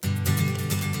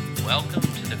Welcome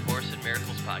to the Course in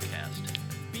Miracles podcast.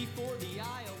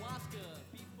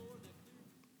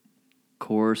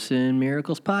 Course in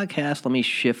Miracles podcast. Let me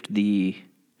shift the...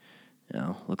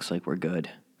 looks like we're good.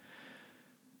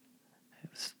 I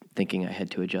was thinking I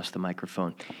had to adjust the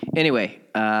microphone. Anyway,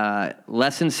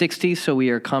 lesson 60, so we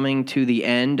are coming to the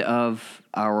end of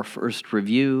our first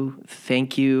review.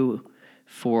 Thank you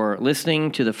for listening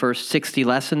to the first 60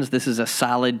 lessons. This is a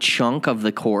solid chunk of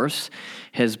the course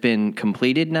has been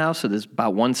completed now, so there's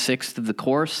about 1/6 of the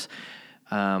course.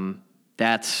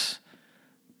 That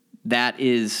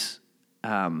is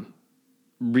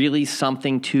really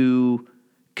something to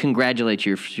congratulate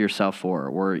yourself for,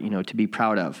 or to be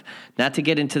proud of. Not to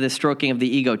get into the stroking of the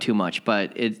ego too much,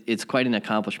 but it's quite an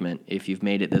accomplishment if you've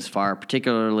made it this far,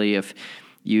 particularly if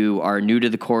you are new to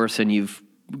the course and you've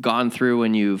gone through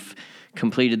and you've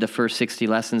completed the first 60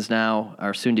 lessons now,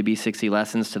 or soon to be 60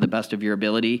 lessons to the best of your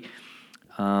ability.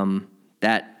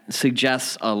 That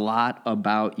suggests a lot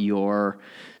about your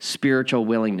spiritual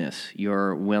willingness,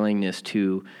 your willingness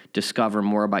to discover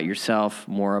more about yourself,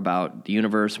 more about the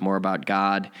universe, more about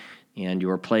God, and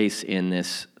your place in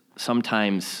this.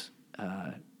 Sometimes,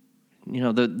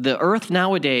 the Earth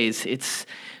nowadays,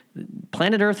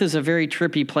 planet Earth is a very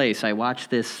trippy place. I watch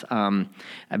this, I've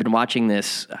been watching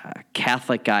this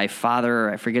Catholic guy, Father,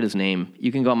 I forget his name.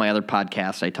 You can go on my other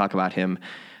podcast. I talk about him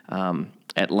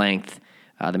at length,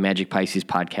 the Magic Pisces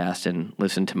podcast, and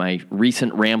listen to my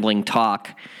recent rambling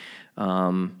talk,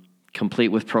 complete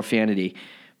with profanity.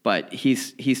 But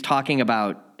he's talking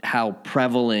about how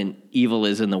prevalent evil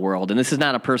is in the world. And this is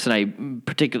not a person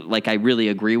I really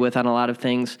agree with on a lot of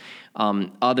things,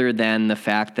 other than the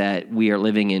fact that we are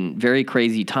living in very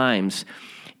crazy times.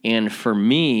 And for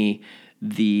me,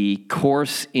 the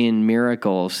Course in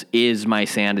Miracles is my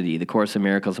sanity. The Course in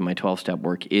Miracles and my 12-step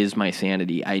work is my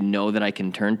sanity. I know that I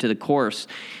can turn to the Course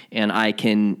and I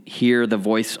can hear the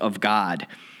voice of God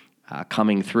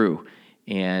coming through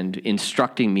and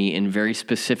instructing me in very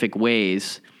specific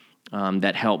ways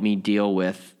that help me deal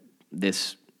with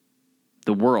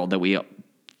the world that we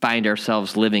find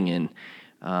ourselves living in,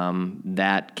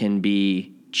 that can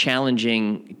be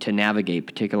challenging to navigate,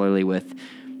 particularly with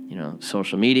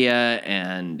social media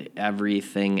and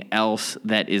everything else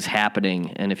that is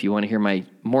happening. And if you want to hear my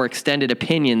more extended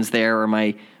opinions there, or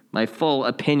my full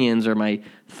opinions, or my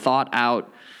thought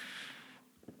out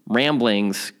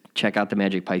ramblings, check out the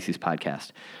Magic Pisces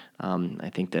podcast.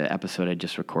 I think the episode I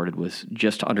just recorded was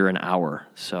just under an hour,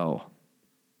 so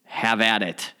have at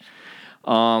it.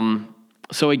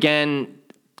 So again,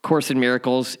 Course in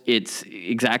Miracles, it's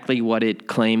exactly what it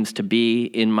claims to be,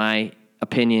 in my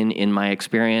opinion, in my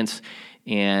experience.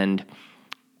 And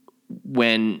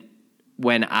when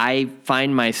I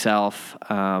find myself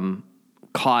getting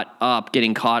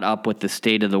caught up with the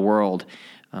state of the world,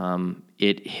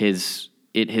 it has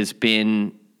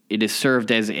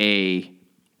served as a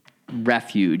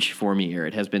refuge for me, or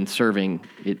it has been serving.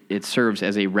 It serves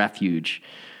as a refuge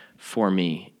for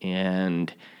me,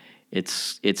 and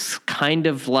it's kind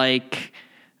of like.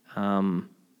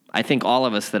 I think all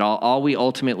of us, that all we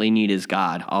ultimately need is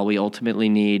God. All we ultimately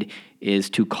need is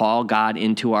to call God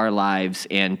into our lives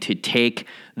and to take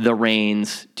the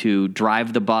reins, to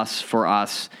drive the bus for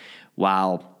us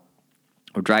or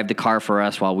drive the car for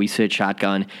us while we sit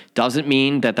shotgun. Doesn't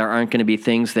mean that there aren't going to be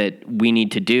things that we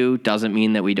need to do. Doesn't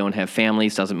mean that we don't have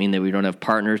families. Doesn't mean that we don't have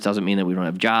partners. Doesn't mean that we don't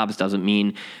have jobs. Doesn't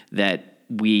mean that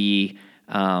we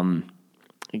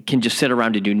can just sit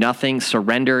around and do nothing.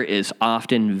 Surrender is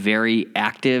often very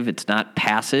active. It's not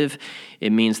passive.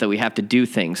 It means that we have to do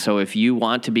things. So if you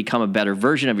want to become a better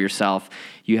version of yourself,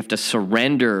 you have to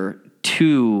surrender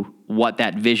to what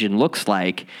that vision looks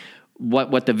like,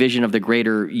 what the vision of the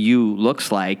greater you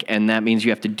looks like, and that means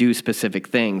you have to do specific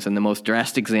things. And the most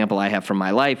drastic example I have from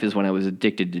my life is when I was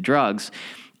addicted to drugs,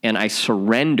 and I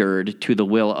surrendered to the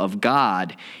will of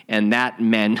God, and that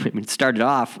meant it started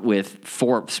off with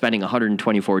spending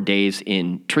 124 days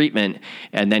in treatment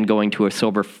and then going to a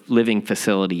sober living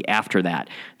facility after that.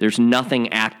 There's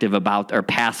nothing active about or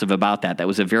passive about that. That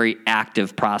was a very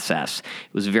active process.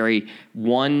 It was very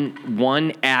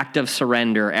one act of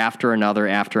surrender after another,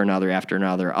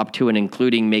 up to and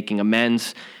including making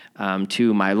amends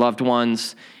to my loved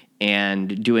ones,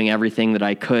 and doing everything that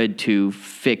I could to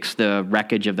fix the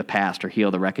wreckage of the past, or heal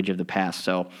the wreckage of the past.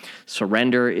 So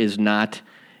surrender is not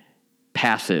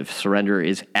passive. Surrender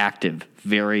is active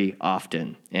very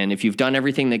often. And if you've done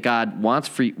everything that God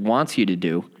wants you to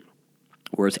do,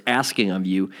 or is asking of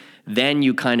you, then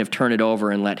you kind of turn it over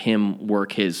and let Him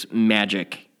work His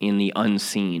magic in the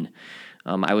unseen.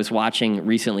 I was watching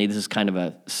recently, this is kind of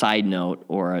a side note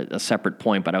or a separate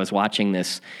point, but I was watching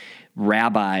this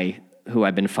rabbi who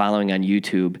I've been following on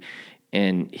YouTube,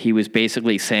 and he was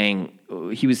basically saying,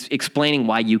 he was explaining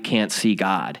why you can't see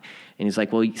God. And he's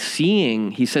like, well, he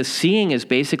says seeing is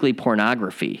basically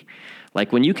pornography.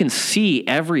 Like when you can see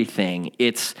everything,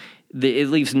 it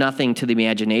leaves nothing to the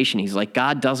imagination. He's like,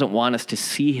 God doesn't want us to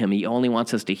see him. He only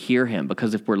wants us to hear him,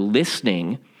 because if we're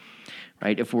listening,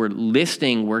 right? If we're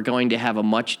listening, we're going to have a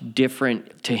much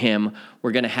different to him.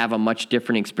 We're going to have a much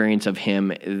different experience of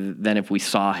him than if we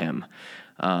saw him.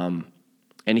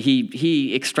 And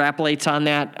he extrapolates on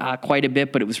that quite a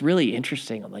bit, but it was really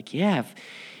interesting. I'm like, yeah,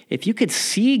 if you could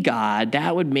see God,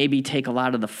 that would maybe take a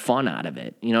lot of the fun out of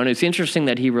it. And it's interesting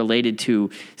that he related to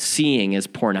seeing as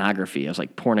pornography. I was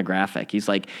like, pornographic. He's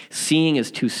like, seeing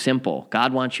is too simple.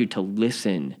 God wants you to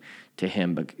listen to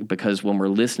him, because when we're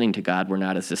listening to God, we're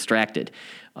not as distracted.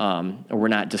 Or we're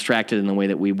not distracted in the way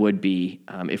that we would be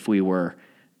if we were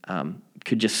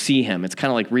could just see him. It's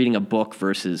kind of like reading a book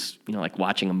versus, like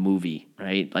watching a movie,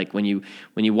 right? Like when you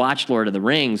watch Lord of the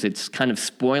Rings, it's kind of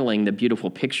spoiling the beautiful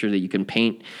picture that you can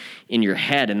paint in your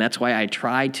head. And that's why I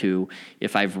try to,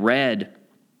 if I've read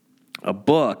a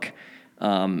book,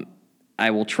 I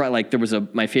will try, like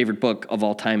my favorite book of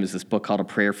all time is this book called A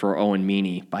Prayer for Owen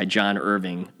Meany by John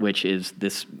Irving, which is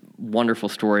this wonderful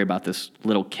story about this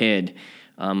little kid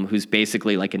who's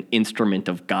basically like an instrument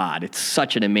of God. It's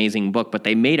such an amazing book, but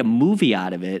they made a movie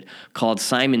out of it called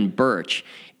Simon Birch.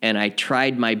 And I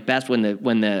tried my best when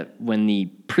the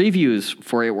previews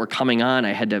for it were coming on.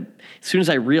 I had to, as soon as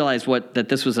I realized that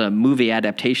this was a movie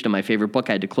adaptation of my favorite book,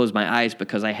 I had to close my eyes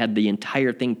because I had the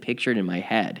entire thing pictured in my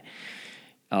head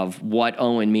of what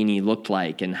Owen Meany looked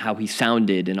like and how he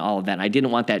sounded and all of that. I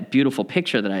didn't want that beautiful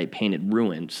picture that I painted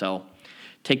ruined. So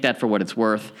take that for what it's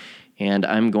worth. And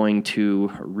I'm going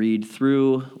to read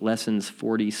through lessons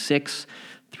 46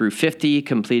 through 50,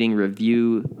 completing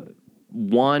review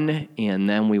 1, and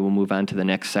then we will move on to the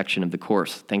next section of the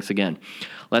course. Thanks again.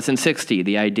 Lesson 60,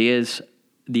 these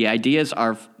ideas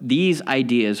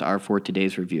are for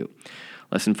today's review.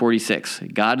 Lesson 46,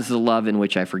 God is the love in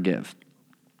which I forgive.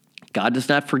 God does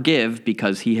not forgive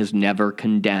because he has never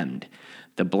condemned.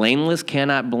 The blameless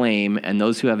cannot blame, and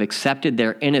those who have accepted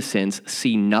their innocence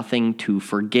see nothing to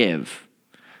forgive.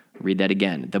 Read that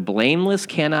again. The blameless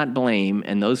cannot blame,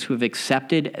 and those who have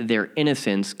accepted their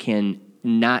innocence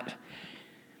cannot.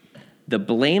 The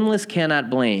blameless cannot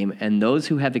blame, and those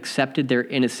who have accepted their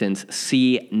innocence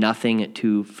see nothing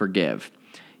to forgive.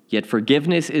 Yet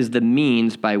forgiveness is the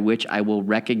means by which I will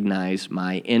recognize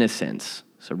my innocence.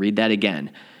 So read that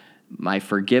again. My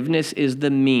forgiveness is the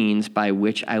means by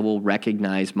which I will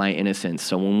recognize my innocence.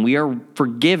 So when we are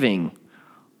forgiving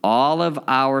all of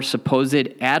our supposed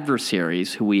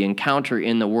adversaries who we encounter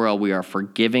in the world, we are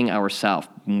forgiving ourselves.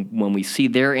 When we see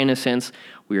their innocence,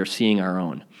 we are seeing our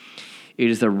own. It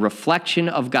is the reflection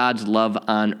of God's love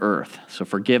on earth. So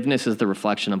forgiveness is the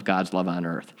reflection of God's love on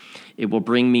earth. It will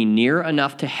bring me near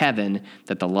enough to heaven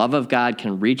that the love of God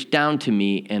can reach down to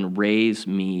me and raise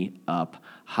me up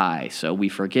high. So we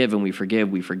forgive and we forgive,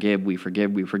 we forgive, we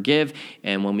forgive, we forgive.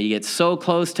 And when we get so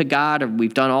close to God, or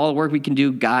we've done all the work we can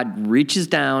do, God reaches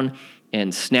down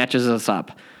and snatches us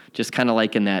up. Just kind of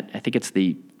like in that, I think it's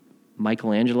the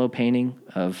Michelangelo painting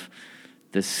of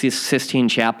the Sistine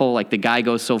Chapel. Like the guy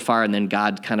goes so far and then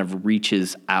God kind of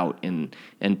reaches out and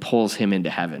pulls him into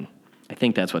heaven. I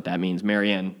think that's what that means.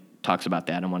 Marianne talks about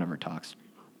that in one of her talks.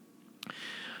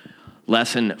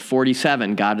 Lesson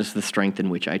 47, God is the strength in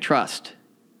which I trust.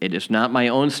 It is not my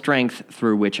own strength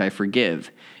through which I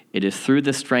forgive. It is through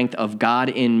the strength of God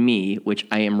in me, which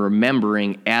I am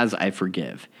remembering as I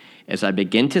forgive. As I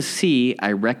begin to see,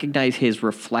 I recognize his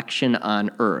reflection on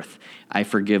earth. I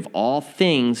forgive all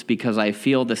things because I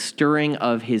feel the stirring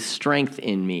of his strength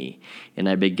in me. And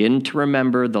I begin to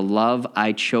remember the love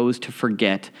I chose to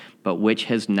forget, but which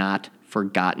has not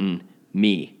forgotten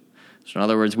me. So in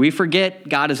other words, we forget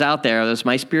God is out there. That's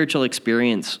my spiritual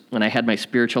experience when I had my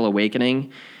spiritual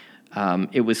awakening.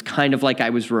 It was kind of like I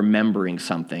was remembering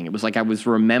something. It was like I was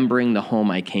remembering the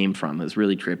home I came from. It was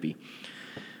really trippy.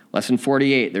 Lesson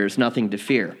 48, there is nothing to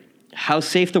fear. How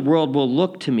safe the world will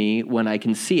look to me when I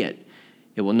can see it.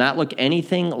 It will not look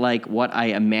anything like what I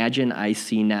imagine I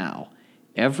see now.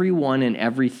 Everyone and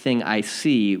everything I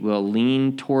see will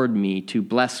lean toward me to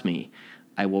bless me.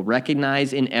 I will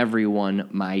recognize in everyone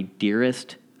my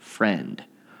dearest friend.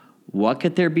 What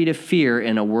could there be to fear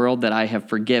in a world that I have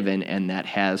forgiven and that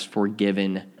has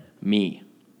forgiven me?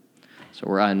 So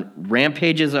we're on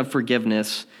rampages of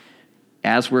forgiveness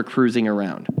as we're cruising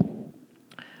around.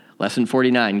 Lesson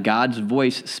 49, God's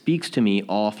voice speaks to me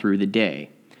all through the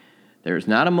day. There is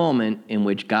not a moment in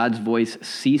which God's voice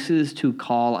ceases to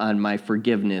call on my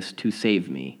forgiveness to save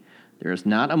me. There is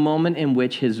not a moment in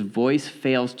which his voice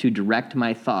fails to direct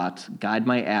my thoughts, guide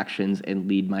my actions, and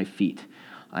lead my feet.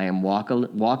 I am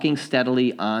walking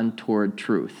steadily on toward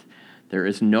truth. There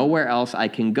is nowhere else I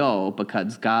can go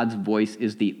because God's voice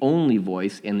is the only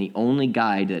voice and the only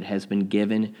guide that has been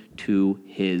given to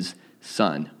his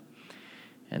Son.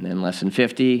 And then lesson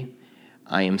 50,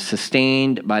 I am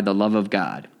sustained by the love of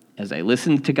God. As I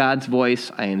listen to God's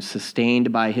voice, I am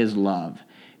sustained by his love.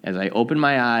 As I open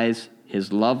my eyes,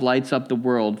 his love lights up the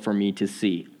world for me to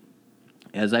see.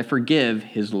 As I forgive,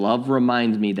 his love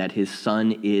reminds me that his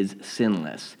Son is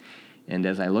sinless. And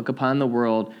as I look upon the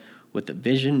world with the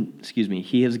vision,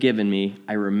 he has given me,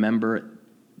 I remember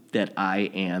that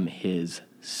I am his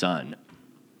son.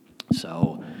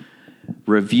 So,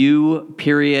 review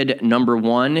period number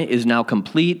 1 is now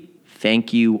complete.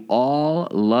 Thank you all.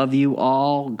 Love you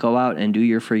all. Go out and do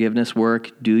your forgiveness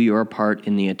work. Do your part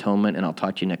in the atonement, and I'll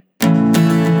talk to you next.